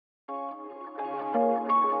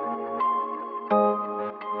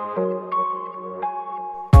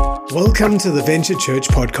Welcome to the Venture Church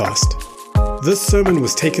podcast. This sermon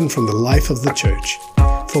was taken from the life of the church.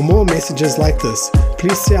 For more messages like this,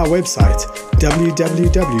 please see our website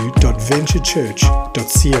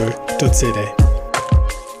www.venturechurch.co.za.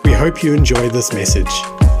 We hope you enjoy this message.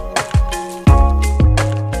 I'm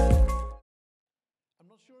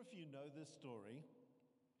not sure if you know this story,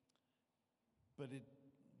 but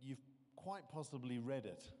you've quite possibly read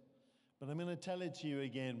it. But I'm going to tell it to you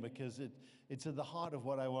again because it's at the heart of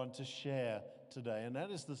what I want to share today. And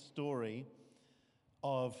that is the story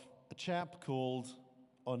of a chap called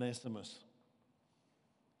Onesimus.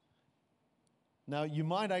 Now, you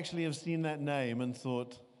might actually have seen that name and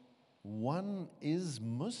thought,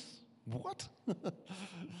 One-is-mus? What?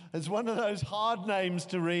 It's one of those hard names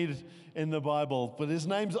to read in the Bible. But his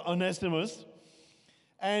name's Onesimus,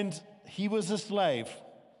 and he was a slave.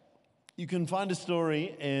 You can find a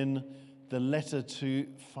story in the letter to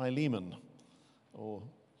Philemon, or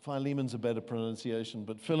Philemon's a better pronunciation,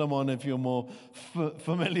 but Philemon if you're more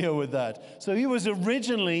familiar with that. So he was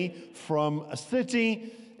originally from a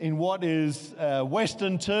city in what is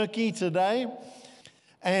Western Turkey today,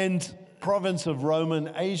 and province of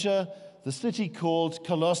Roman Asia, the city called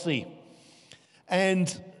Colossae.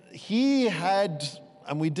 And he had,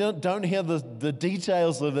 and we don't hear the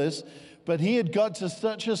details of this, but he had got to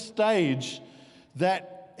such a stage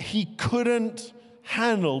that he couldn't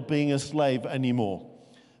handle being a slave anymore.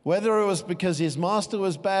 Whether it was because his master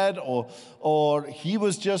was bad or he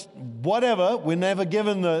was just whatever, we're never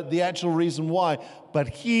given the actual reason why, but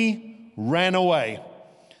he ran away.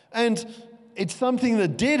 And it's something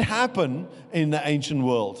that did happen in the ancient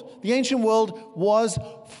world. The ancient world was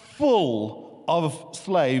full of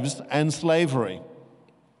slaves and slavery.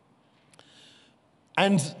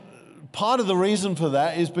 And part of the reason for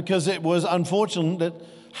that is because it was unfortunate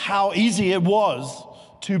how easy it was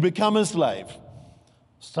to become a slave.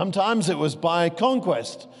 Sometimes it was by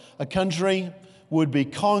conquest. A country would be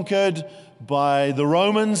conquered by the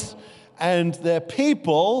Romans, and their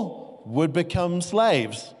people would become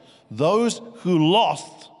slaves. Those who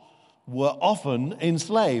lost were often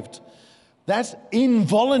enslaved. That's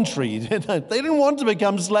involuntary. They didn't want to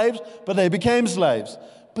become slaves, but they became slaves.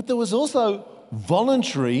 But there was also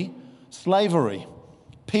voluntary slavery.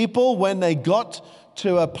 People, when they got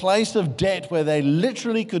to a place of debt where they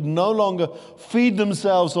literally could no longer feed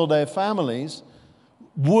themselves or their families,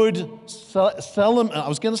 would sell them. I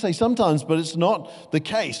was going to say sometimes, but it's not the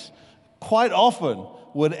case. Quite often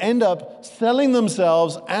would end up selling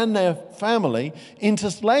themselves and their family into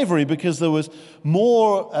slavery because there was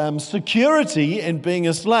more security in being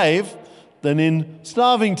a slave than in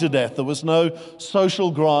starving to death. There was no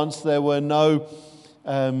social grants. There were no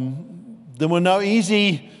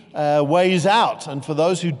easy ways out. And for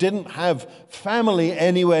those who didn't have family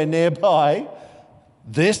anywhere nearby,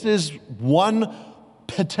 this is one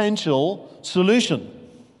potential solution.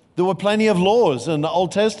 There were plenty of laws in the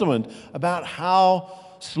Old Testament about how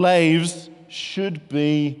slaves should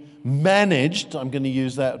be managed. I'm going to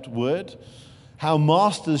use that word. How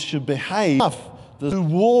masters should behave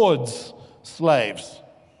towards slaves.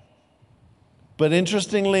 But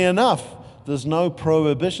interestingly enough, there's no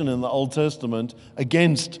prohibition in the Old Testament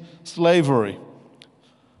against slavery.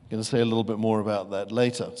 I'm going to say a little bit more about that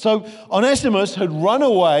later. So Onesimus had run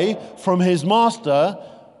away from his master,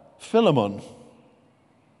 Philemon,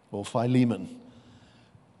 or Philemon,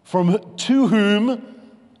 to whom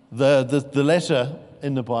the letter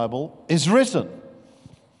in the Bible is written.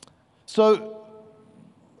 So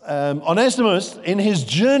Onesimus, in his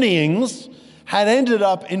journeyings, had ended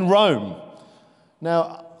up in Rome.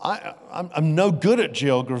 Now, I'm no good at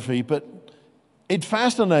geography, but it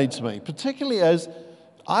fascinates me, particularly as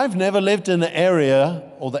I've never lived in the area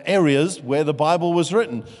or the areas where the Bible was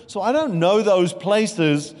written. So I don't know those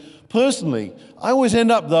places personally. I always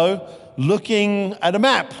end up, though, looking at a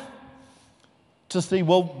map to see,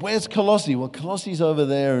 well, where's Colossae? Well, Colossie's over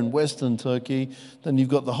there in Western Turkey. Then you've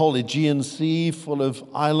got the whole Aegean Sea full of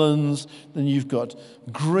islands. Then you've got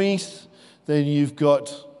Greece. Then you've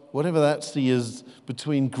got whatever that sea is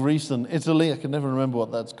between Greece and Italy. I can never remember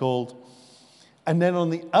what that's called. And then on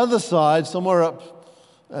the other side, somewhere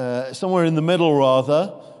in the middle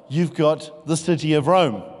rather, you've got the city of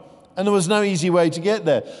Rome. And there was no easy way to get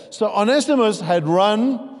there. So Onesimus had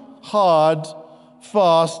run hard,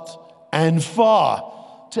 fast, and far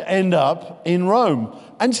to end up in Rome.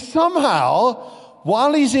 And somehow,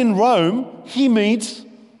 while he's in Rome, he meets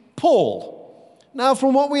Paul. Now,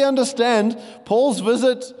 from what we understand, Paul's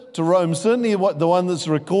visit to Rome, certainly the one that's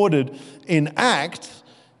recorded in Acts,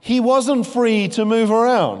 he wasn't free to move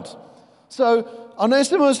around. So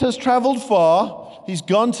Onesimus has traveled far, he's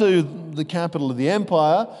gone to the capital of the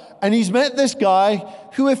empire, and he's met this guy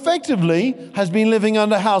who effectively has been living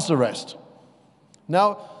under house arrest.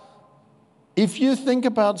 Now, if you think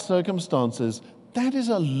about circumstances, that is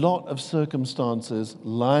a lot of circumstances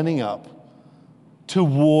lining up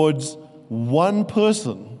towards one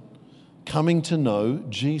person coming to know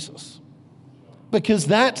Jesus. Because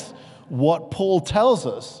that's what Paul tells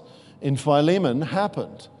us in Philemon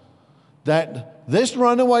happened. That this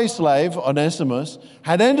runaway slave, Onesimus,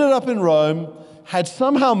 had ended up in Rome, had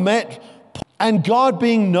somehow met Paul, and God,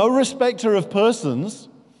 being no respecter of persons,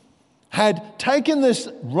 had taken this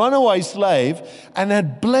runaway slave and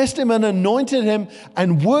had blessed him and anointed him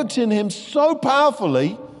and worked in him so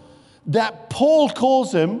powerfully that Paul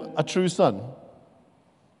calls him a true son.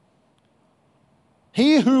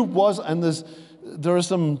 He who was, and there are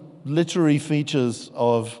some literary features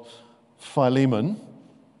of Philemon,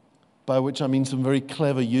 by which I mean some very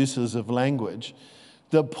clever uses of language,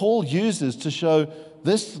 that Paul uses to show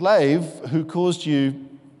this slave who caused you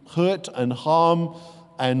hurt and harm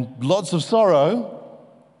and lots of sorrow,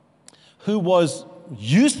 who was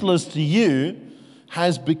useless to you,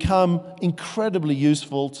 has become incredibly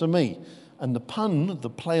useful to me. And the pun, the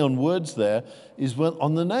play on words there, is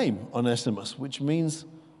on the name Onesimus, which means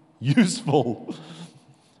useful.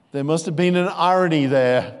 There must have been an irony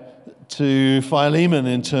there to Philemon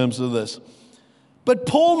in terms of this. But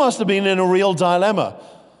Paul must have been in a real dilemma.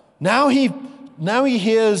 Now he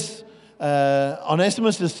hears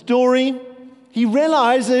Onesimus' story. He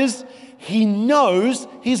realizes he knows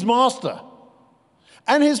his master.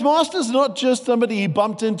 And his master's not just somebody he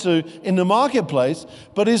bumped into in the marketplace,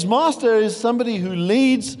 but his master is somebody who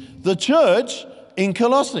leads the church in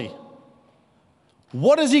Colossae.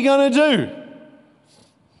 What is he going to do?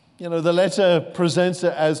 You know, the letter presents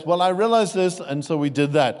it as, well, I realized this, and so we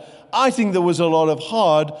did that. I think there was a lot of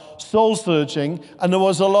hard soul searching, and there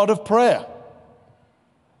was a lot of prayer.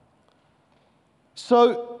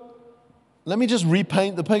 So, let me just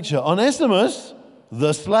repaint the picture. Onesimus,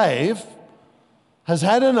 the slave, has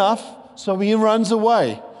had enough, so he runs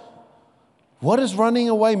away. What does running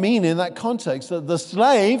away mean in that context? That the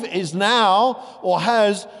slave is now, or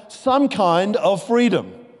has, some kind of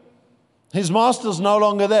freedom. His master's no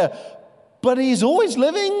longer there, but he's always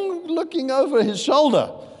living, looking over his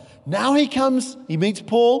shoulder. Now he meets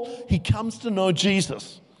Paul, he comes to know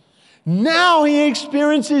Jesus. Now he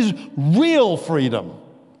experiences real freedom.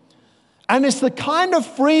 And it's the kind of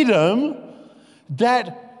freedom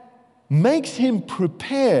that makes him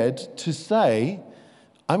prepared to say,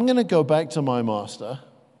 I'm going to go back to my master,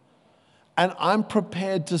 and I'm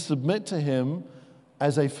prepared to submit to him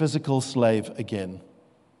as a physical slave again.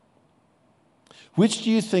 Which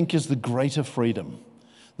do you think is the greater freedom?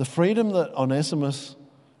 The freedom that Onesimus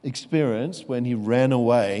experienced when he ran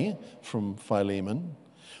away from Philemon,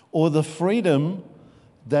 or the freedom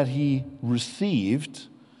that he received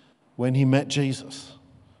when he met Jesus?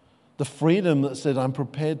 The freedom that said, I'm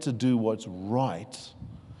prepared to do what's right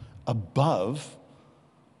above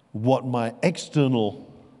what my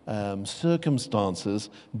external circumstances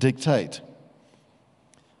dictate.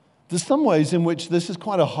 There's some ways in which this is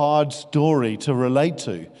quite a hard story to relate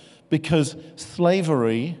to, because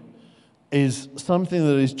slavery is something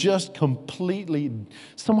that is just completely,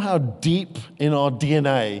 somehow deep in our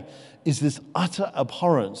DNA, is this utter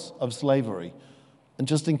abhorrence of slavery. And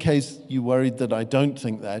just in case you worried that I don't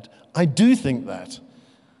think that, I do think that.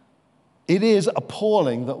 It is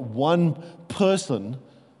appalling that one person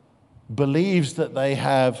believes that they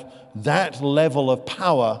have that level of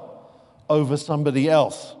power over somebody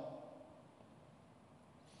else.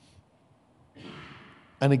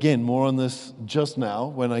 And again, more on this just now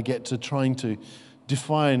when I get to trying to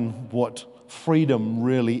define what freedom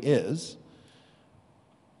really is.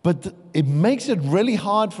 But it makes it really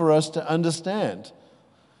hard for us to understand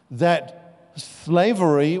that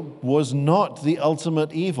slavery was not the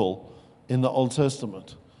ultimate evil in the Old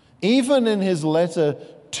Testament. Even in his letter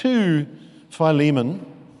to Philemon,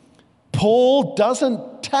 Paul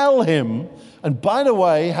doesn't tell him, and by the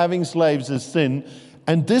way, having slaves is sin,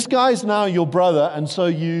 and this guy's now your brother, and so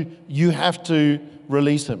you have to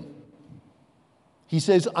release him. He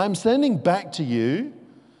says, I'm sending back to you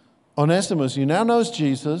Onesimus, who now knows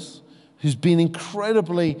Jesus, who's been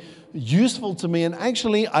incredibly useful to me, and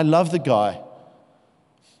actually, I love the guy.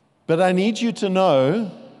 But I need you to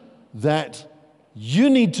know that you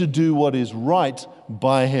need to do what is right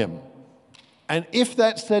by him. And if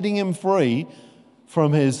that's setting him free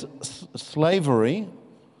from his slavery,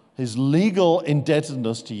 his legal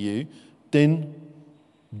indebtedness to you, then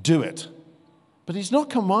do it. But he's not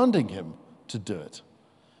commanding him to do it.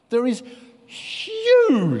 There is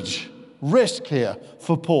huge risk here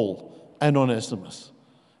for Paul and Onesimus.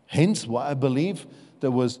 Hence why I believe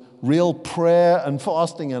there was real prayer and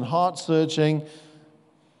fasting and heart searching.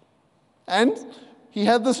 And he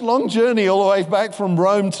had this long journey all the way back from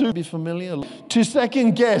Rome to be familiar, to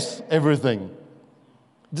second guess everything.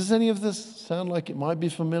 Does any of this sound like it might be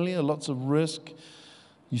familiar? Lots of risk.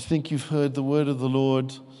 You think you've heard the word of the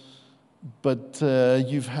Lord, but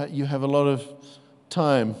you have a lot of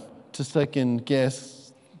time to second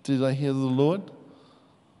guess. Did I hear the Lord?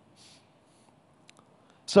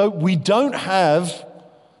 So we don't have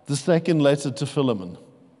the second letter to Philemon,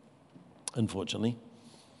 unfortunately.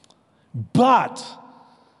 But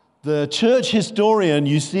the church historian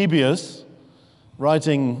Eusebius,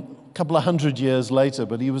 writing a couple of hundred years later,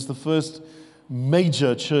 but he was the first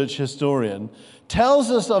major church historian, tells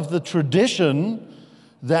us of the tradition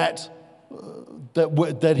that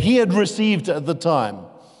he had received at the time.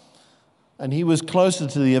 And he was closer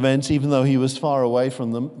to the events, even though he was far away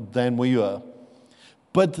from them than we were.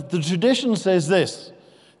 But the tradition says this,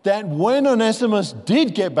 that when Onesimus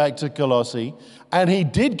did get back to Colossae, and he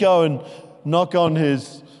did go and knock on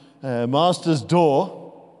his master's door,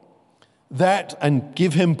 and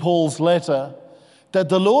give him Paul's letter, that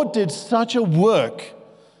the Lord did such a work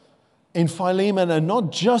in Philemon, and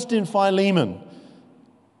not just in Philemon.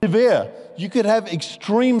 Severe. You could have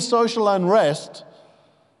extreme social unrest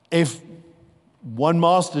if one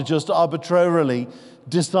master just arbitrarily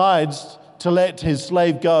decides to let his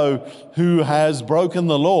slave go who has broken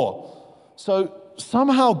the law. So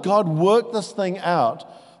somehow God worked this thing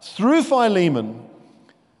out through Philemon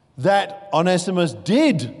that Onesimus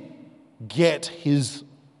did get his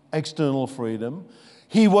external freedom.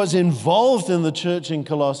 He was involved in the church in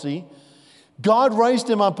Colossae. God raised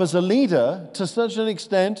him up as a leader to such an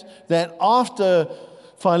extent that after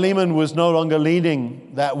Philemon was no longer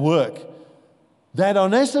leading that work, that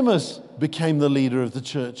Onesimus became the leader of the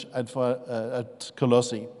church at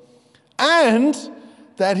Colossae. And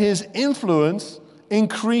that his influence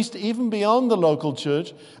increased even beyond the local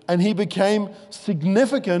church, and he became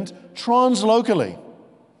significant translocally.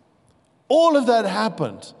 All of that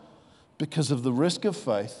happened because of the risk of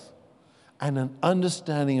faith and an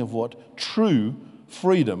understanding of what true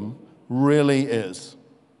freedom really is.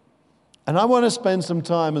 And I want to spend some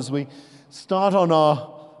time as we start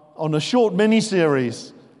on a short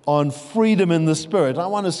mini-series on freedom in the Spirit. I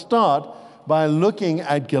want to start by looking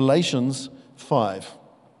at Galatians 5.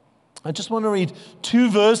 I just want to read 2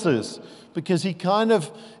 verses because he kind of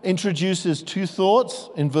introduces 2 thoughts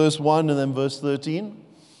in verse 1 and then verse 13.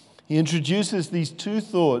 He introduces these 2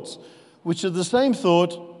 thoughts, which are the same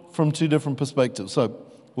thought from 2 different perspectives. So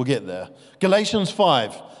we'll get there. Galatians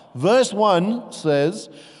 5, verse 1 says,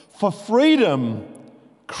 "For freedom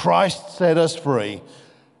Christ set us free.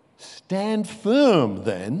 Stand firm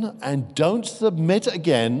then, and don't submit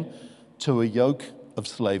again to a yoke of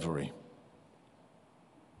slavery."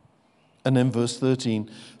 And then verse 13,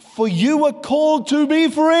 "For you were called to be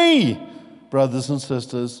free, brothers and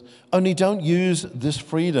sisters. Only don't use this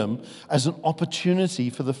freedom as an opportunity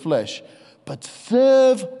for the flesh, but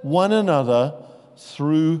serve one another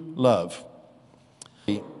through love."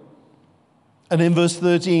 And in verse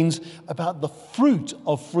 13 about the fruit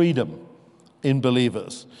of freedom in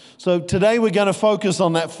believers. So today we're going to focus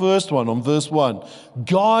on that first one, on verse 1.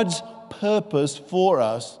 God's purpose for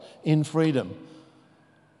us in freedom.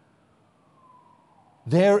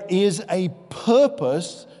 There is a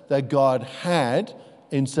purpose that God had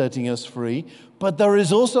in setting us free, but there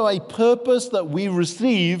is also a purpose that we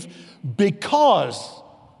receive because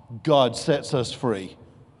God sets us free.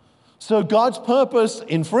 So God's purpose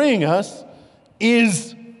in freeing us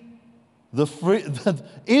is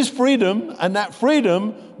freedom, and that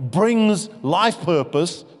freedom brings life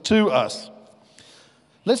purpose to us.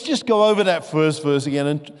 Let's just go over that first verse again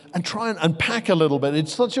and try and unpack a little bit.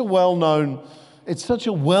 It's such a well-known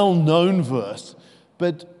verse,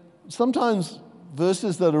 but sometimes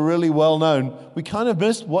verses that are really well-known, we kind of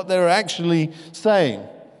miss what they're actually saying.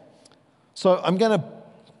 So I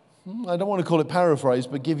don't want to call it paraphrase,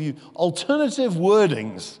 but give you alternative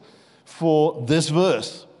wordings for this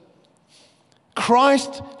verse.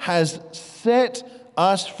 Christ has set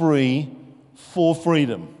us free for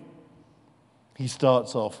freedom, he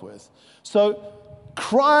starts off with. So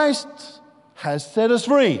Christ has set us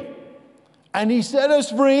free, and he set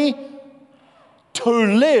us free to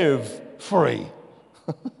live free.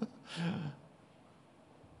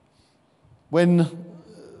 When,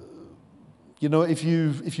 if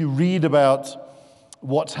you read about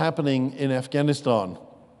what's happening in Afghanistan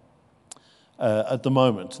at the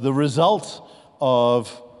moment, the result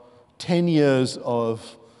of 10 years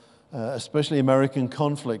of especially American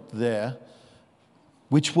conflict there,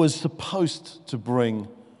 which was supposed to bring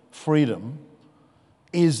freedom,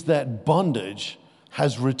 is that bondage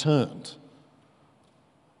has returned.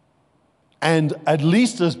 And at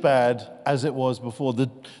least as bad as it was before.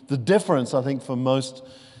 The difference, I think, for most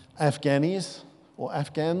Afghanis or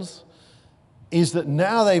Afghans is that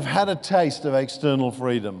now they've had a taste of external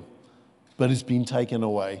freedom, but it's been taken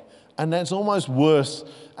away. And that's almost worse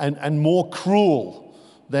and more cruel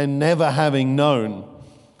than never having known.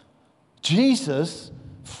 Jesus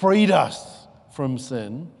freed us from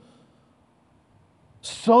sin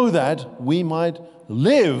so that we might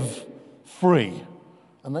live free.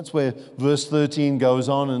 And that's where verse 13 goes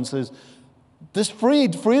on and says, this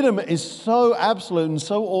freedom is so absolute and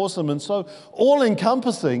so awesome and so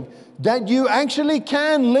all-encompassing that you actually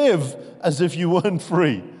can live as if you weren't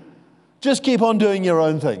free. Just keep on doing your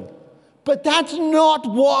own thing. But that's not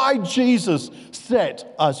why Jesus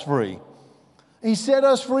set us free. He set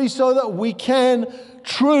us free so that we can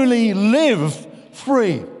truly live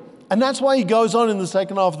free. And that's why he goes on in the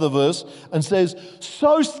second half of the verse and says,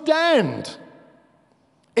 so stand.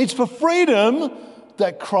 It's for freedom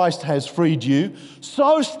that Christ has freed you.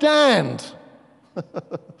 So stand.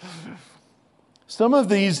 Some of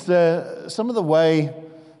the way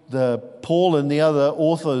Paul and the other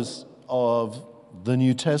authors of the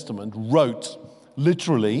New Testament wrote,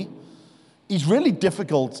 literally, is really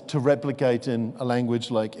difficult to replicate in a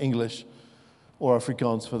language like English or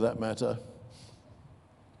Afrikaans for that matter.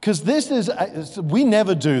 Because we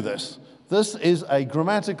never do this. This is a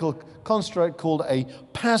grammatical construct called a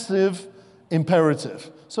passive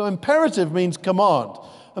imperative. So imperative means command,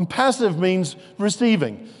 and passive means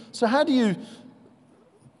receiving. So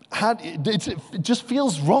it just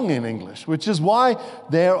feels wrong in English, which is why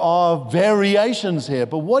there are variations here.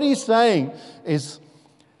 But what he's saying is,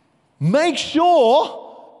 make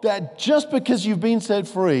sure that just because you've been set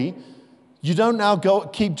free, you don't now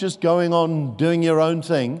keep just going on doing your own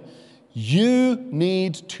thing. You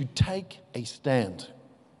need to take a stand.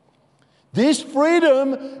 This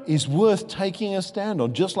freedom is worth taking a stand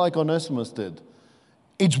on, just like Onesimus did.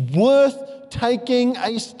 It's worth taking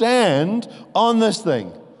a stand on this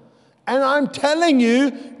thing. And I'm telling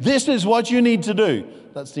you, this is what you need to do.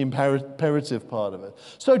 That's the imperative part of it.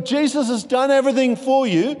 So Jesus has done everything for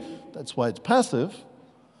you. That's why it's passive.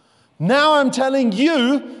 Now I'm telling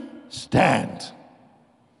you, stand.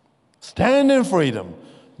 Stand in freedom.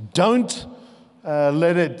 Don't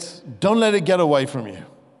let it get away from you.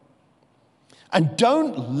 And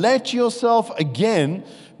don't let yourself again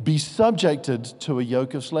be subjected to a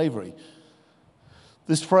yoke of slavery.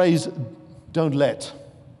 This phrase, don't let,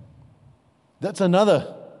 that's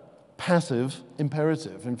another passive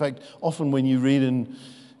imperative. In fact, often when you read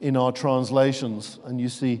in our translations and you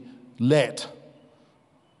see let,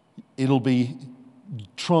 it'll be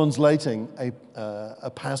translating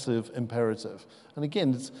a passive imperative. And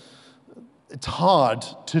again, it's hard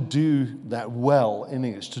to do that well in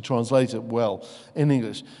English, to translate it well in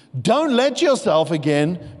English. Don't let yourself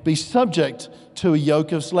again be subject to a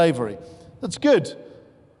yoke of slavery. That's good.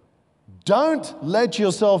 Don't let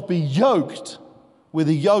yourself be yoked with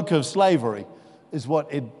a yoke of slavery, is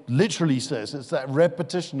what it literally says. It's that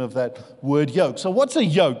repetition of that word yoke. So what's a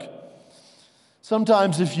yoke?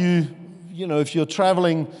 Sometimes if you're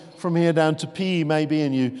traveling from here down to P maybe,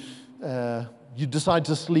 and you decide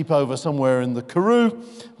to sleep over somewhere in the Karoo.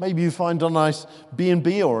 Maybe you find a nice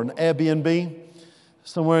B&B or an Airbnb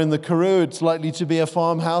somewhere in the Karoo. It's likely to be a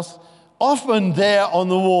farmhouse. Often there on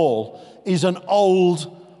the wall is an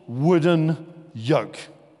old wooden yoke.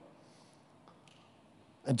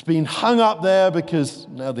 It's been hung up there because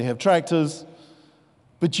now they have tractors.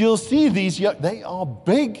 But you'll see these yokes, they are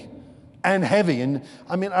big and heavy. And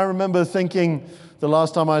I remember thinking the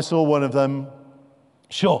last time I saw one of them,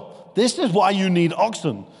 sure, this is why you need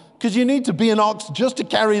oxen, because you need to be an ox just to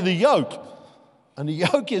carry the yoke. And the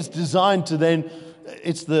yoke is designed to then,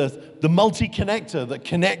 it's the multi-connector that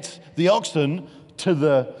connects the oxen to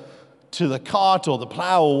the cart or the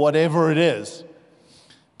plow or whatever it is.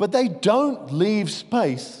 But they don't leave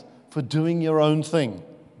space for doing your own thing.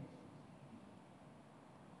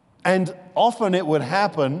 And often it would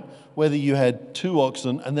happen whether you had 2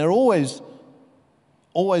 oxen, and they're always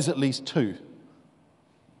at least 2.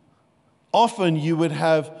 Often you would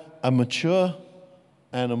have a mature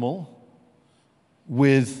animal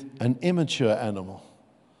with an immature animal,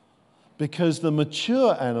 because the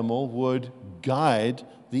mature animal would guide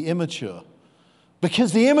the immature,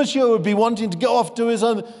 because the immature would be wanting to go off to his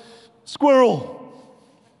own squirrel,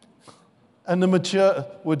 and the mature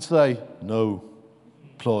would say, no,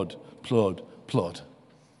 plod, plod, plod.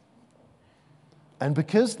 And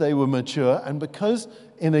because they were mature, and because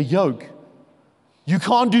in a yoke, you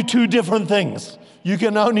can't do two different things. You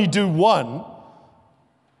can only do one.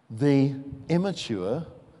 The immature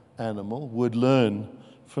animal would learn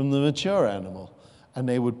from the mature animal, and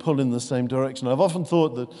they would pull in the same direction. I've often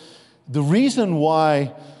thought that the reason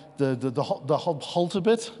why the halter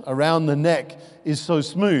bit around the neck is so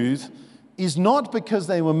smooth is not because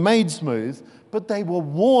they were made smooth, but they were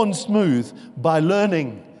worn smooth by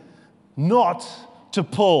learning not to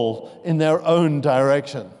pull in their own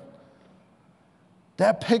direction.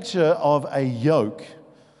 That picture of a yoke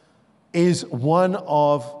is one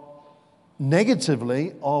of,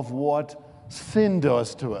 negatively, of what sin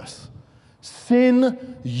does to us.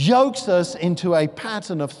 Sin yokes us into a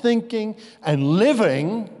pattern of thinking and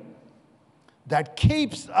living that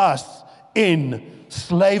keeps us in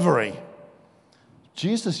slavery.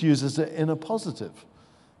 Jesus uses it in a positive.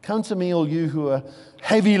 Come to me, all you who are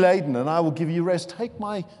heavy laden, and I will give you rest. Take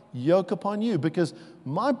my yoke upon you, because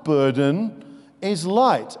my burden is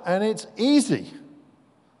light and it's easy.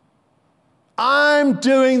 I'm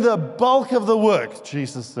doing the bulk of the work,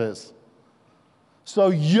 Jesus says. So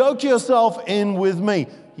yoke yourself in with me.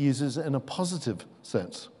 He uses it in a positive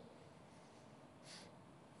sense.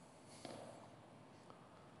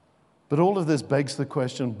 But all of this begs the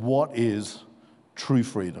question, what is true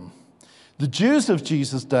freedom? The Jews of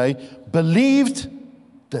Jesus' day believed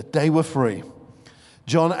that they were free.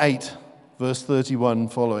 John 8, verse 31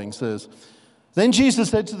 following says, Then Jesus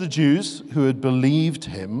said to the Jews who had believed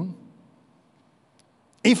him,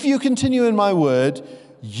 If you continue in my word,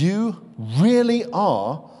 you really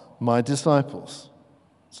are my disciples.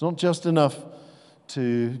 It's not just enough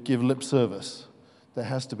to give lip service. There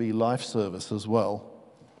has to be life service as well.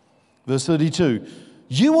 Verse 32,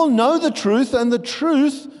 You will know the truth, and the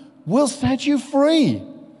truth will set you free.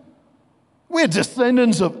 We're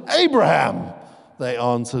descendants of Abraham, they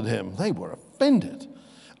answered him. They were offended.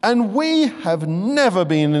 And we have never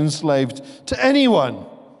been enslaved to anyone.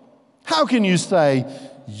 How can you say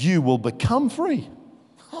you will become free?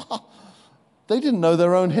 They didn't know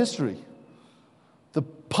their own history. The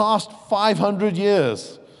past 500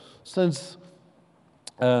 years since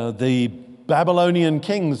the Babylonian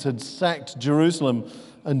kings had sacked Jerusalem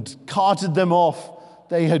and carted them off,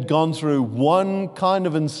 they had gone through one kind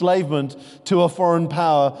of enslavement to a foreign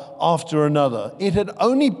power after another. It had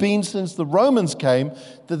only been since the Romans came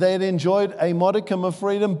that they had enjoyed a modicum of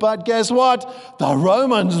freedom, but guess what? The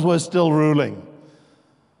Romans were still ruling.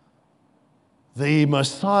 The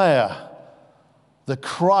Messiah, the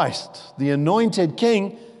Christ, the anointed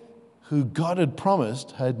king, who God had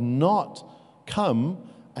promised, had not come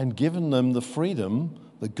and given them the freedom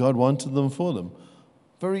that God wanted them for them.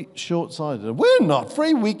 Very short-sighted. We're not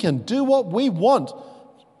free. We can do what we want.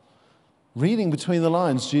 Reading between the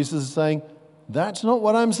lines, Jesus is saying, that's not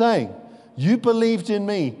what I'm saying. You believed in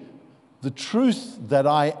me, the truth that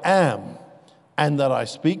I am and that I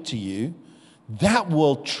speak to you, that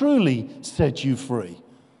will truly set you free,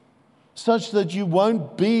 such that you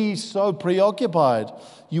won't be so preoccupied.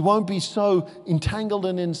 You won't be so entangled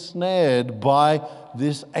and ensnared by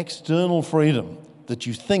this external freedom that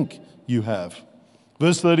you think you have.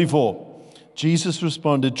 Verse 34, Jesus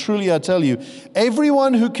responded, Truly I tell you,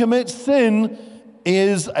 everyone who commits sin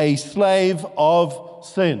is a slave of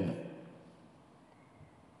sin.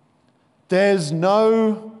 There's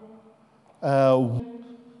no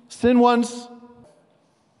sin once.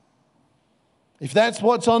 If that's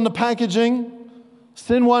what's on the packaging,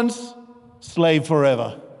 sin once, slave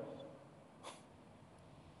forever.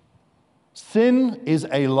 Sin is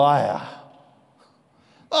a liar.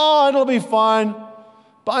 Oh, it'll be fine.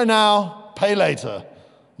 Buy now, pay later.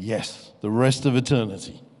 Yes, the rest of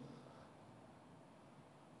eternity.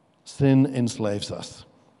 Sin enslaves us.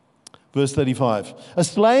 Verse 35, a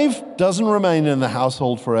slave doesn't remain in the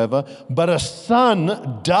household forever, but a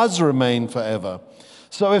son does remain forever.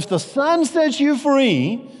 So if the Son sets you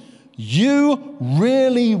free, you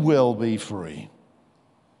really will be free.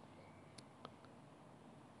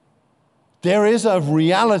 There is a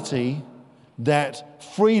reality that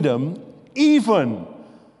freedom, even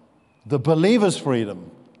the believer's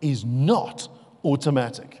freedom, is not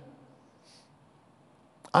automatic.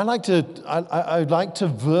 I'd like to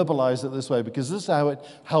verbalize it this way, because this is how it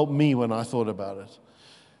helped me when I thought about it.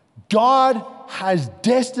 God has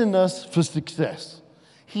destined us for success.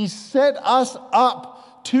 He set us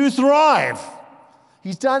up to thrive.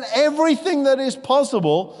 He's done everything that is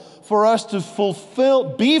possible for us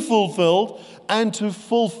to be fulfilled, and to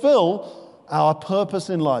fulfill our purpose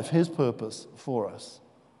in life, His purpose for us.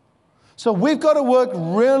 So we've got to work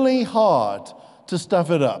really hard to stuff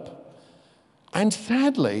it up. And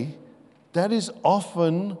sadly, That is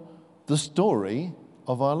often the story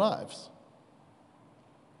of our lives.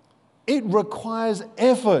 It requires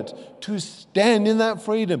effort to stand in that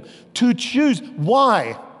freedom, to choose.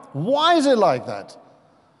 Why? Why is it like that?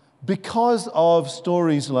 Because of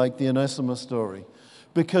stories like the Onesimus story.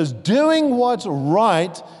 Because doing what's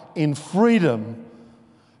right in freedom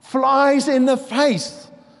flies in the face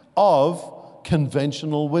of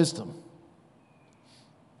conventional wisdom.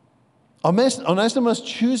 Onesimus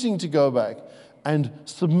choosing to go back and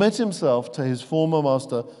submit himself to his former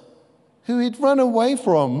master, who he'd run away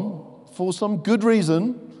from for some good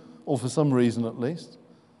reason, or for some reason at least,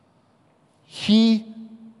 he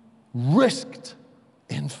risked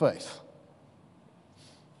in faith.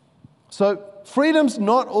 So freedom's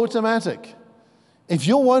not automatic. If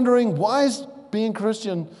you're wondering, why is being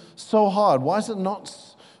Christian so hard? Why is it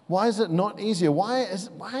not easier? Why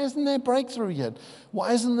isn't there breakthrough yet?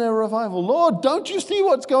 Why isn't there revival? Lord, don't you see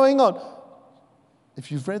what's going on?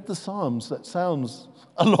 If you've read the Psalms, that sounds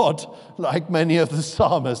a lot like many of the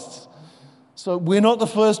psalmists. So we're not the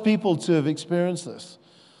first people to have experienced this.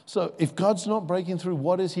 So if God's not breaking through,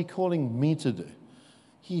 what is he calling me to do?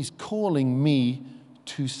 He's calling me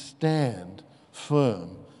to stand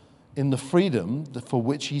firm in the freedom for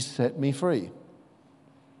which he set me free.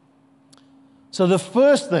 So the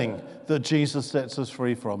first thing that Jesus sets us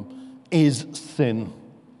free from is sin.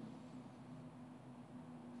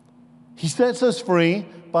 He sets us free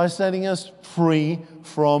by setting us free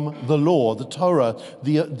from the law, the Torah,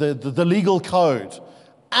 the legal code,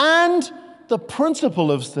 and the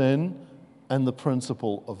principle of sin and the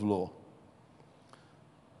principle of law.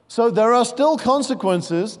 So there are still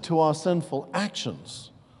consequences to our sinful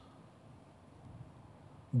actions.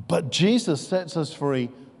 But Jesus sets us free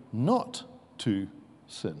not to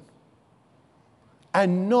sin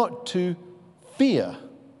and not to fear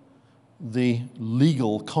the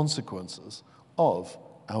legal consequences of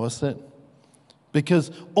our sin.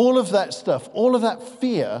 Because all of that stuff, all of that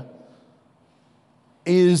fear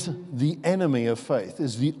is the enemy of faith,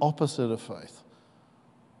 is the opposite of faith.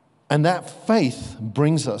 And that faith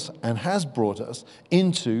brings us and has brought us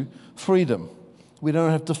into freedom. We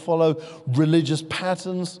don't have to follow religious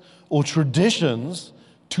patterns or traditions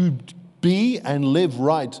to be and live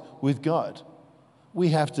right with God. We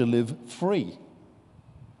have to live free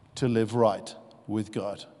to live right with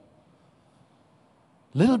God.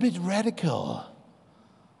 A little bit radical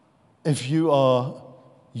if you are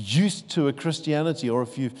used to a Christianity, or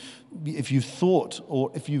if you've thought,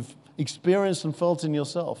 or if you've experienced and felt in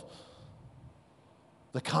yourself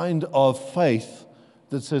the kind of faith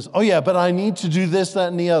that says, oh yeah, but I need to do this, that,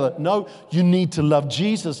 and the other. No, you need to love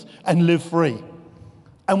Jesus and live free.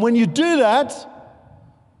 And when you do that,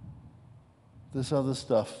 this other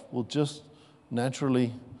stuff will just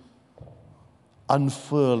naturally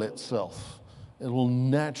unfurl itself. It will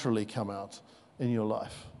naturally come out in your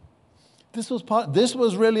life. This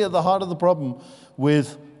was really at the heart of the problem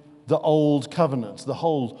with the old covenants, the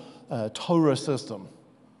whole Torah system,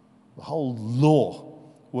 the whole law.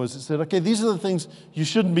 Was it said, okay, these are the things you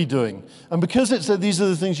shouldn't be doing. And because it said these are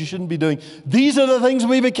the things you shouldn't be doing, these are the things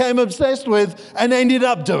we became obsessed with and ended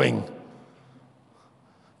up doing.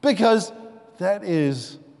 Because that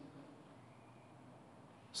is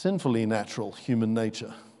sinfully natural human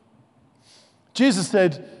nature. Jesus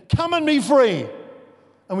said, come and be free.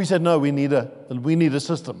 And we said, no, we need a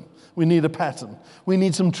system. We need a pattern. We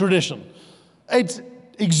need some tradition. It's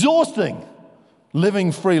exhausting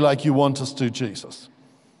living free like you want us to, Jesus.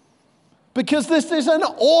 Because this is an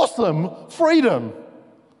awesome freedom.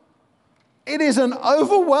 It is an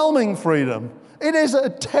overwhelming freedom. It is a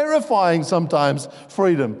terrifying, sometimes,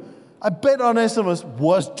 freedom. I bet Onesimus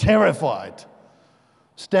was terrified,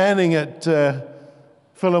 standing at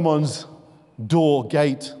Philemon's door,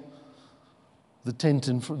 gate, the tent,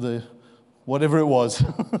 the whatever it was.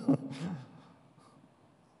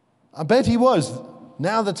 I bet he was.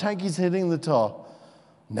 Now the tanky's hitting the tar.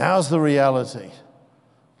 Now's the reality.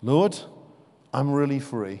 Lord, I'm really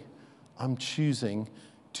free. I'm choosing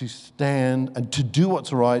to stand and to do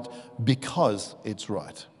what's right because it's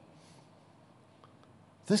right.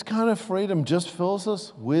 This kind of freedom just fills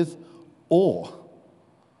us with awe.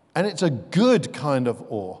 And it's a good kind of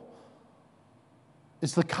awe.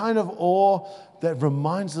 It's the kind of awe that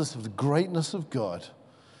reminds us of the greatness of God.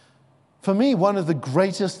 For me, one of the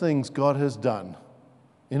greatest things God has done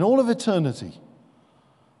in all of eternity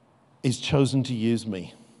is chosen to use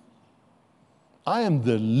me. I am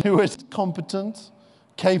the least competent,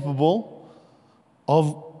 capable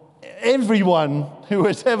of everyone who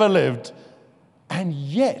has ever lived. And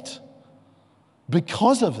yet,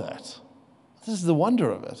 because of that, this is the wonder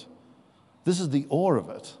of it. This is the awe of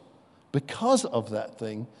it. because of that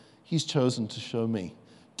thing, he's chosen to show me,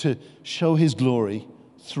 to show his glory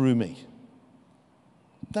through me.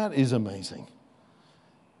 That is amazing.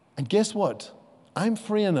 And guess what? I'm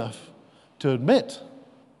free enough to admit,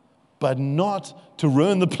 but not to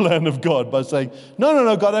ruin the plan of God by saying,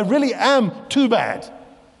 no, God, I really am too bad.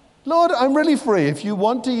 Lord, I'm really free. If you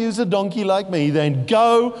want to use a donkey like me, then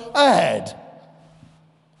go ahead.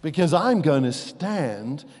 Because I'm going to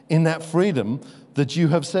stand in that freedom that you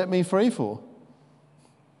have set me free for.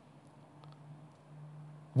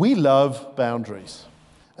 We love boundaries.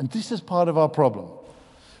 And this is part of our problem.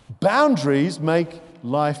 Boundaries make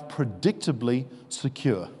life predictably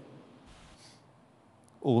secure.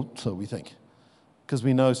 Or so we think. Because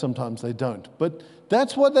we know sometimes they don't. But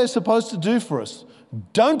that's what they're supposed to do for us.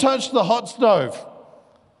 Don't touch the hot stove.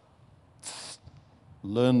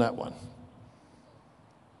 Learn that one.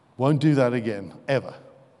 Won't do that again, ever.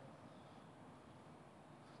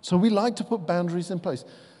 So we like to put boundaries in place.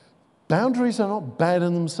 Boundaries are not bad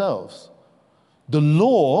in themselves. The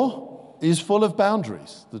law is full of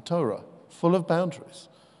boundaries, the Torah, full of boundaries.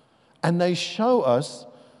 And they show us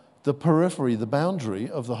the periphery, the boundary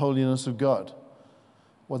of the holiness of God.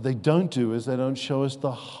 What they don't do is they don't show us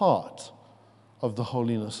the heart of the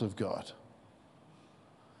holiness of God.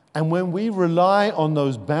 And when we rely on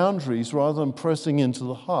those boundaries rather than pressing into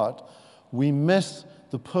the heart, we miss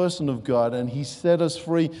the person of God, and he set us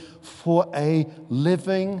free for a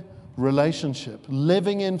living relationship.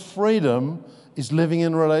 Living in freedom is living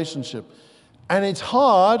in relationship. And it's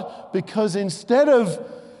hard because instead of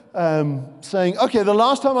saying, okay, the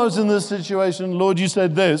last time I was in this situation, Lord, you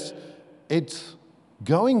said this, it's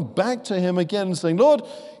going back to him again and saying, Lord,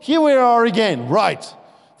 here we are again. Right.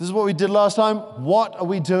 This is what we did last time. What are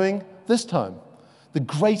we doing this time? The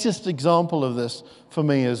greatest example of this for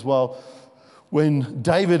me as well, when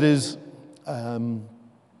David is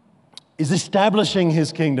establishing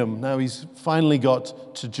his kingdom. Now he's finally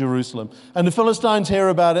got to Jerusalem. And the Philistines hear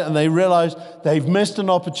about it and they realize they've missed an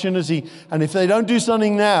opportunity. And if they don't do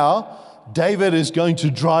something now, David is going to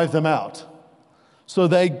drive them out. So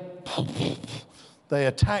they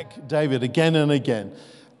attack David again and again.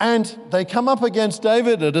 And they come up against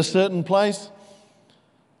David at a certain place.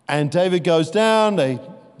 And David goes down. They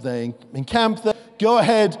encamp there. Go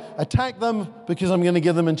ahead, attack them because I'm going to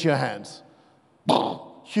give them into your hands.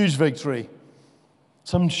 Huge victory.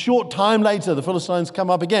 Some short time later, the Philistines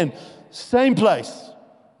come up again. Same place.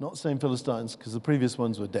 Not same Philistines because the previous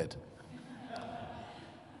ones were dead.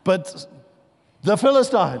 But the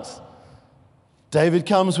Philistines. David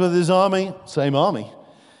comes with his army, same army.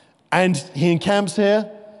 And he encamps here.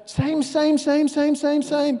 Same.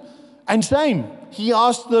 And same. He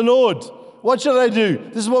asked the Lord, what should I do?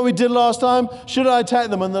 This is what we did last time. Should I attack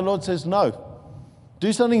them? And the Lord says, no.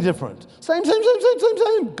 Do something different. Same.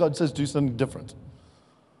 God says, do something different.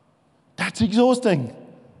 That's exhausting.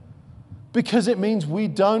 Because it means we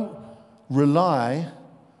don't rely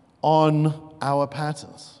on our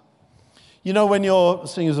patterns. You know, when you're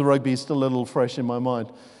seeing as the rugby is still a little fresh in my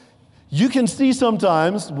mind, you can see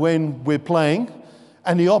sometimes when we're playing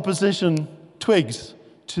and the opposition twigs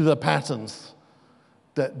to the patterns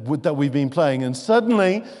that we've been playing. And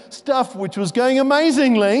suddenly, stuff which was going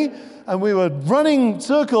amazingly, and we were running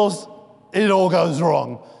circles, it all goes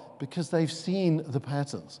wrong because they've seen the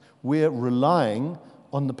patterns. We're relying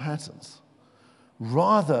on the patterns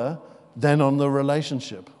rather than on the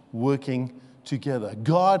relationship working together.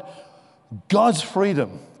 God's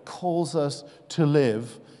freedom calls us to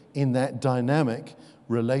live in that dynamic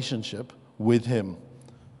relationship with him.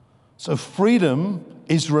 So freedom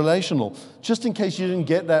is relational. Just in case you didn't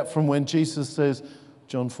get that from when Jesus says,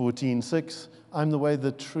 John 14:6, I'm the way,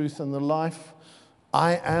 the truth, and the life.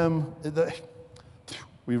 I am the...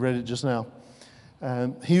 We read it just now.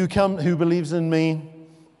 He who believes in me,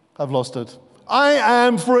 I've lost it. I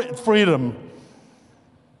am freedom.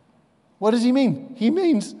 What does he mean? He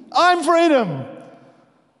means, I'm freedom.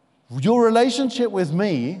 Your relationship with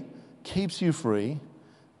me keeps you free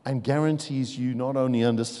and guarantees you not only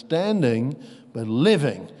understanding, but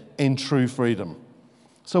living in true freedom.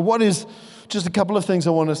 So just a couple of things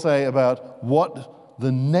I want to say about what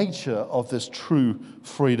the nature of this true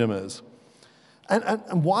freedom is.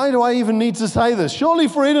 And why do I even need to say this? Surely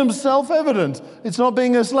freedom's self-evident. It's not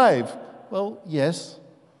being a slave. Well, yes,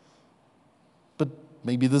 but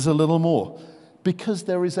maybe there's a little more. Because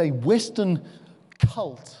there is a Western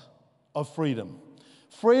cult of freedom.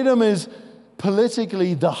 Freedom is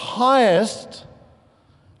politically the highest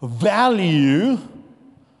value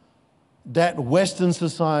that Western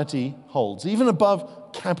society holds, even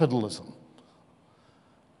above capitalism.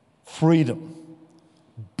 Freedom.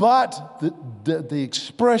 But the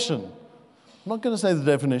expression I'm not going to say the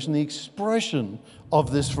definition, the expression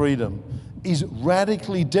of this freedom is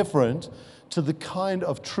radically different to the kind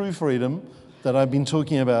of true freedom that I've been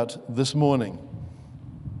talking about this morning.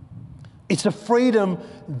 It's a freedom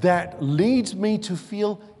that leads me to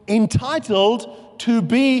feel entitled to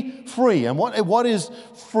be free. And what is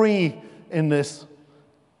free in this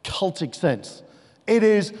cultic sense? It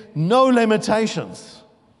is no limitations.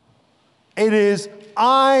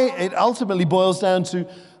 It ultimately boils down to,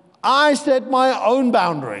 I set my own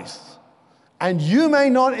boundaries, and you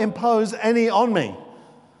may not impose any on me.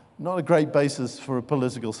 Not a great basis for a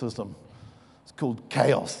political system. It's called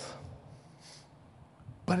chaos.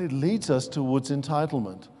 But it leads us towards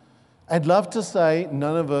entitlement. I'd love to say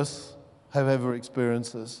none of us have ever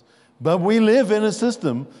experienced this, but we live in a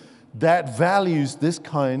system that values this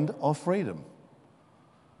kind of freedom.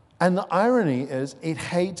 And the irony is, it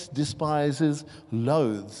hates, despises,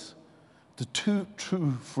 loathes the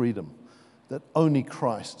true freedom that only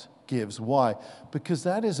Christ gives. Why? Because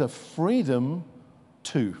that is a freedom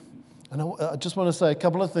too. And I just want to say a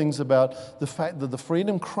couple of things about the fact that the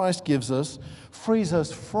freedom Christ gives us frees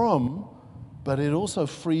us from, but it also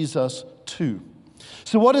frees us to.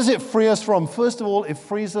 So what does it free us from? First of all, it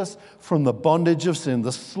frees us from the bondage of sin,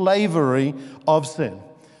 the slavery of sin.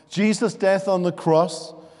 Jesus' death on the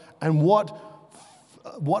cross and what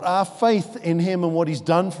our faith in him and what he's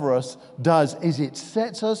done for us does is it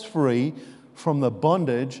sets us free from the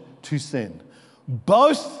bondage to sin.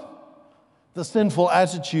 Both the sinful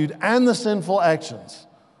attitude and the sinful actions.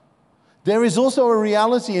 There is also a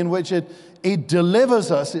reality in which it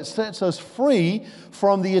delivers us, it sets us free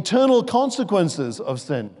from the eternal consequences of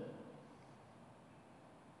sin.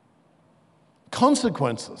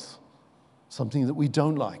 Consequences, something that we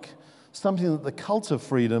don't like, something that the cult of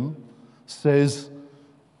freedom says,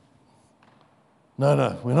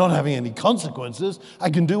 no, we're not having any consequences.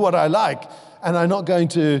 I can do what I like, and I'm not going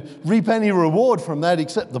to reap any reward from that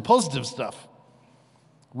except the positive stuff.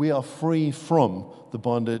 We are free from the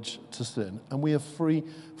bondage to sin, and we are free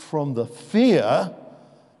from the fear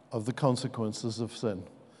of the consequences of sin.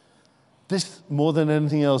 This, more than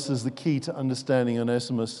anything else, is the key to understanding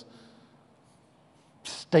Onesimus'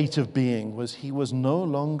 state of being. Was he was no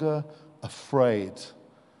longer afraid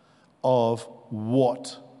of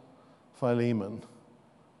what Philemon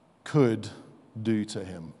could do to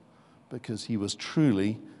him, because he was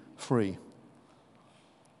truly free.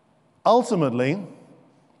 Ultimately,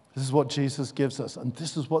 this is what Jesus gives us, and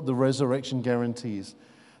this is what the resurrection guarantees.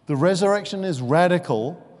 The resurrection is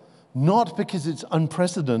radical, not because it's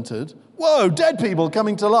unprecedented. Whoa, dead people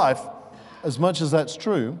coming to life, as much as that's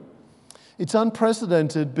true. It's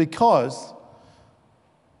unprecedented because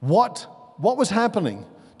what was happening?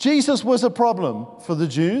 Jesus was a problem for the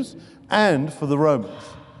Jews and for the Romans.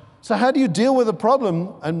 So how do you deal with a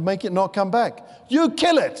problem and make it not come back? You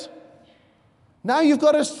kill it. Now you've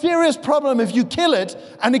got a serious problem if you kill it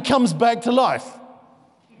and it comes back to life.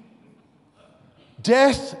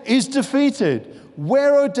 Death is defeated.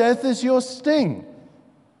 Where, O death, is your sting?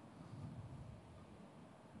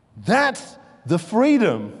 That's the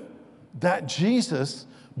freedom that Jesus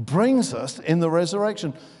brings us in the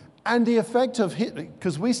resurrection. And the effect of it,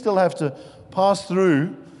 because we still have to pass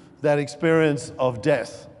through that experience of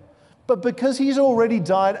death. But because he's already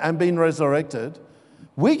died and been resurrected,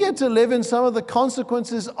 we get to live in some of the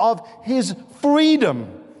consequences of his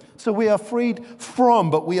freedom. So we are freed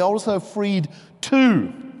from, but we are also freed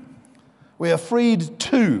to. We are freed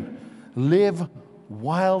to live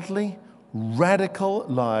wildly radical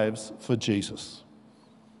lives for Jesus.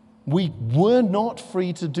 We were not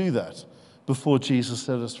free to do that before Jesus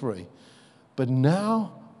set us free. But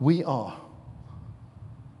now we are.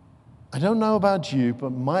 I don't know about you, but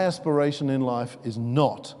my aspiration in life is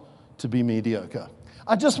not to be mediocre.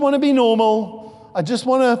 I just want to be normal. I just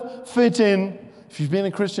want to fit in. If you've been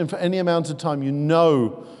a Christian for any amount of time, you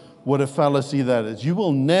know what a fallacy that is. You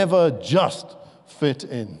will never just fit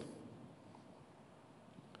in.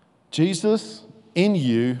 Jesus in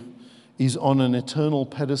you is on an eternal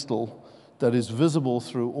pedestal that is visible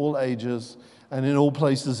through all ages and in all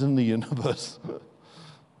places in the universe,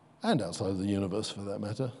 and outside the universe for that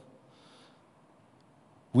matter.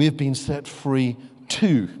 We have been set free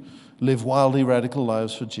to live wildly radical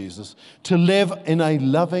lives for Jesus, to live in a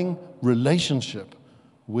loving relationship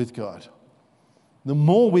with God. The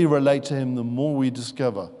more we relate to him, the more we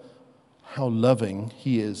discover how loving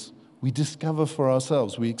he is. We discover for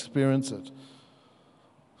ourselves, we experience it.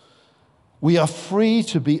 We are free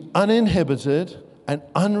to be uninhibited and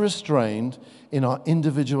unrestrained in our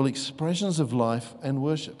individual expressions of life and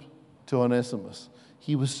worship. To Onesimus,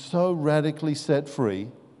 he was so radically set free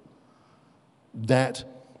that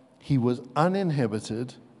he was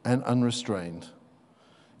uninhibited and unrestrained.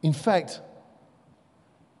 In fact,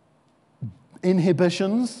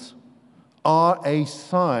 inhibitions are a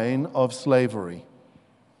sign of slavery.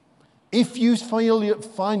 If you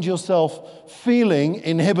find yourself feeling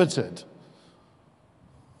inhibited,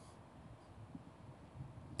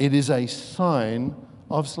 it is a sign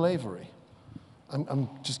of slavery. I'm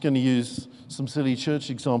just going to use some silly church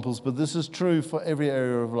examples, but this is true for every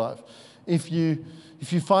area of life. If you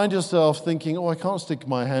find yourself thinking, I can't stick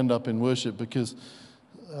my hand up in worship because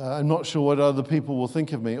I'm not sure what other people will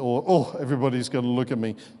think of me, or, everybody's going to look at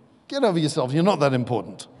me, get over yourself, you're not that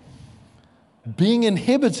important. Being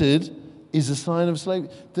inhibited is a sign of slavery.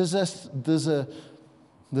 There's a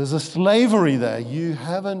slavery there.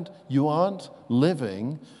 You aren't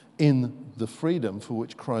living in the freedom for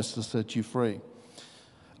which Christ has set you free.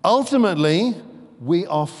 Ultimately, we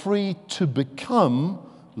are free to become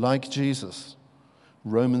like Jesus.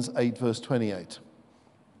 Romans 8, verse 28.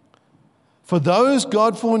 For those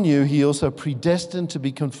God foreknew, he also predestined to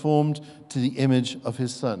be conformed to the image of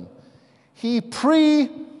his Son. He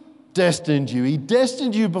predestined you. He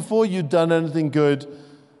destined you before you'd done anything good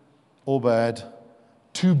or bad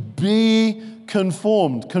to be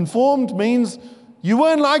conformed. Conformed means you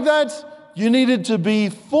weren't like that. You needed to be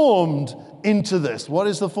formed into this. What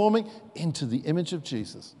is the forming? Into the image of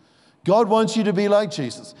Jesus. God wants you to be like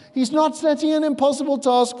Jesus. He's not setting an impossible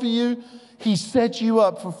task for you. He set you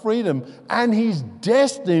up for freedom, and he's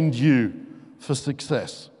destined you for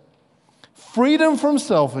success. Freedom from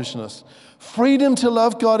selfishness, freedom to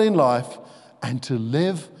love God in life, and to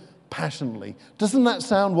live passionately. Doesn't that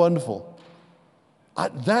sound wonderful?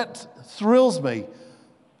 That thrills me.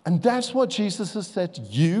 And that's what Jesus has set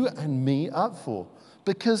you and me up for,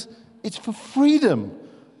 because it's for freedom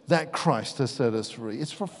that Christ has set us free.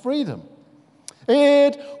 It's for freedom.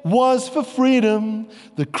 It was for freedom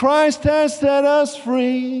that Christ has set us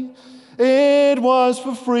free. It was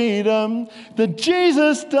for freedom that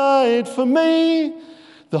Jesus died for me.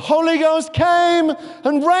 The Holy Ghost came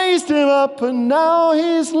and raised him up, and now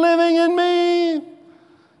he's living in me.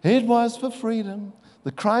 It was for freedom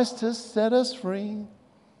that Christ has set us free.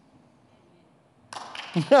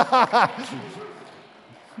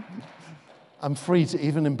 I'm free to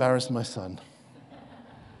even embarrass my son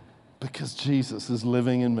because Jesus is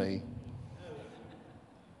living in me.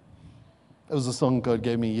 It was a song God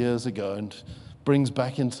gave me years ago and brings it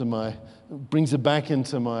back into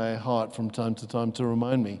my heart from time to time to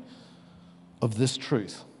remind me of this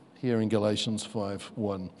truth here in Galatians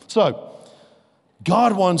 5:1. So,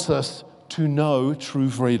 God wants us to know true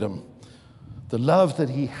freedom. The love that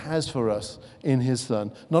he has for us in his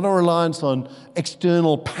Son. Not a reliance on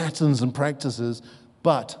external patterns and practices,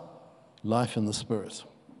 but life in the Spirit.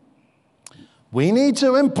 We need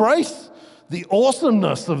to embrace the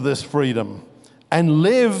awesomeness of this freedom and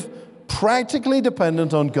live practically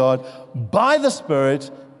dependent on God by the Spirit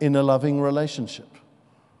in a loving relationship.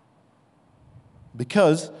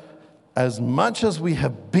 Because as much as we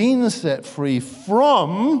have been set free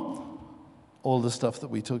from all the stuff that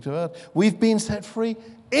we talked about, we've been set free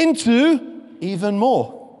into even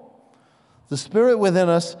more. The Spirit within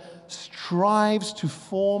us strives to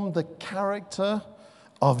form the character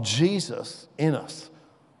of Jesus in us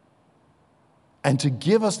and to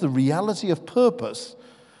give us the reality of purpose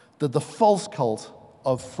that the false cult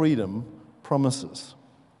of freedom promises.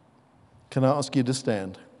 Can I ask you to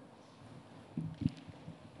stand?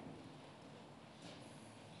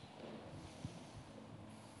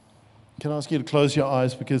 Can I ask you to close your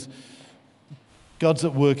eyes, because God's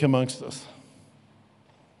at work amongst us.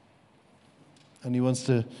 And he wants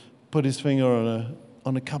to put his finger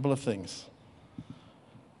on a couple of things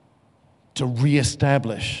to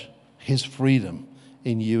reestablish his freedom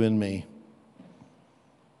in you and me.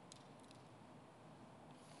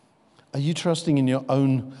 Are you trusting in your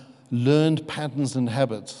own learned patterns and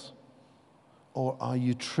habits? Or are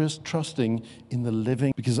you trusting in the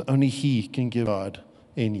living, because only he can give God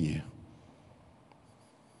in you?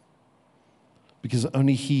 Because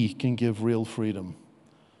only he can give real freedom.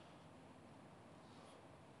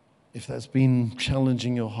 If that's been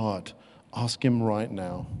challenging your heart, ask him right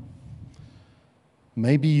now.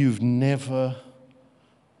 Maybe you've never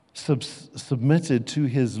submitted to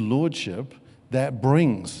his lordship that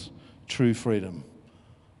brings true freedom,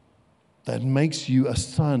 that makes you a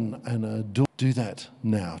son and a daughter. Do that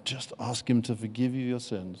now. Just ask him to forgive you your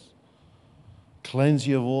sins, cleanse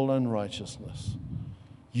you of all unrighteousness.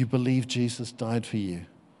 You believe Jesus died for you.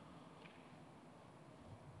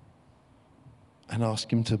 And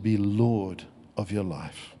ask him to be Lord of your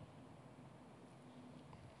life.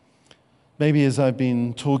 Maybe as I've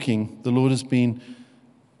been talking, the Lord has been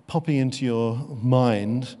popping into your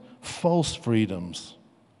mind false freedoms.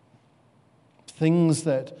 Things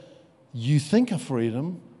that you think are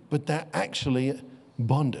freedom, but they're actually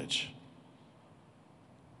bondage.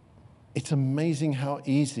 It's amazing how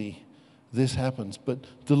easy this happens. But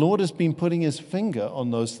the Lord has been putting his finger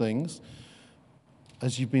on those things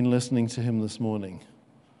as you've been listening to him this morning.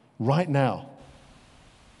 Right now,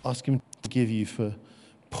 ask him to forgive you for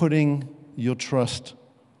putting your trust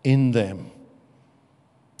in them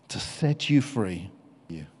to set you free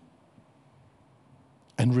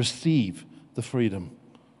and receive the freedom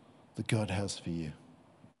that God has for you.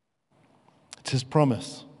 It's his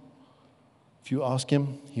promise. If you ask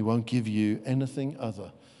him, he won't give you anything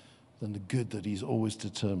other than the good that he's always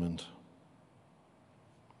determined.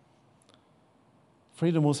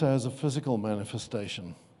 Freedom also has a physical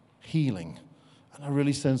manifestation, healing. And I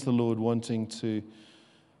really sense the Lord wanting to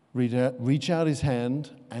reach out his hand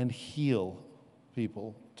and heal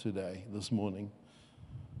people today, this morning.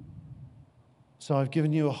 So I've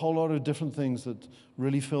given you a whole lot of different things that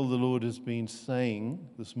really feel the Lord has been saying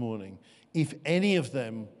this morning. If any of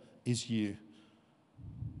them is you,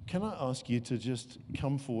 can I ask you to just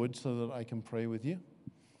come forward so that I can pray with you?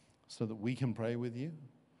 So that we can pray with you?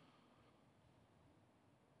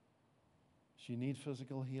 If you need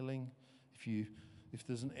physical healing, if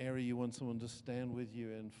there's an area you want someone to stand with you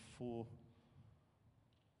in for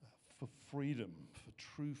freedom, for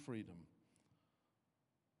true freedom,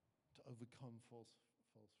 to overcome false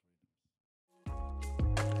freedom.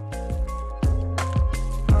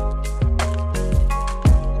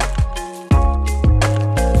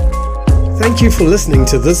 Thank you for listening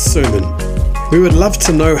to this sermon. We would love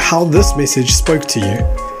to know how this message spoke to you.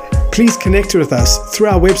 Please connect with us through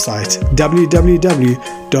our website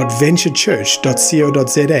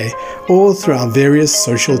www.venturechurch.co.za or through our various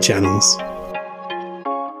social channels.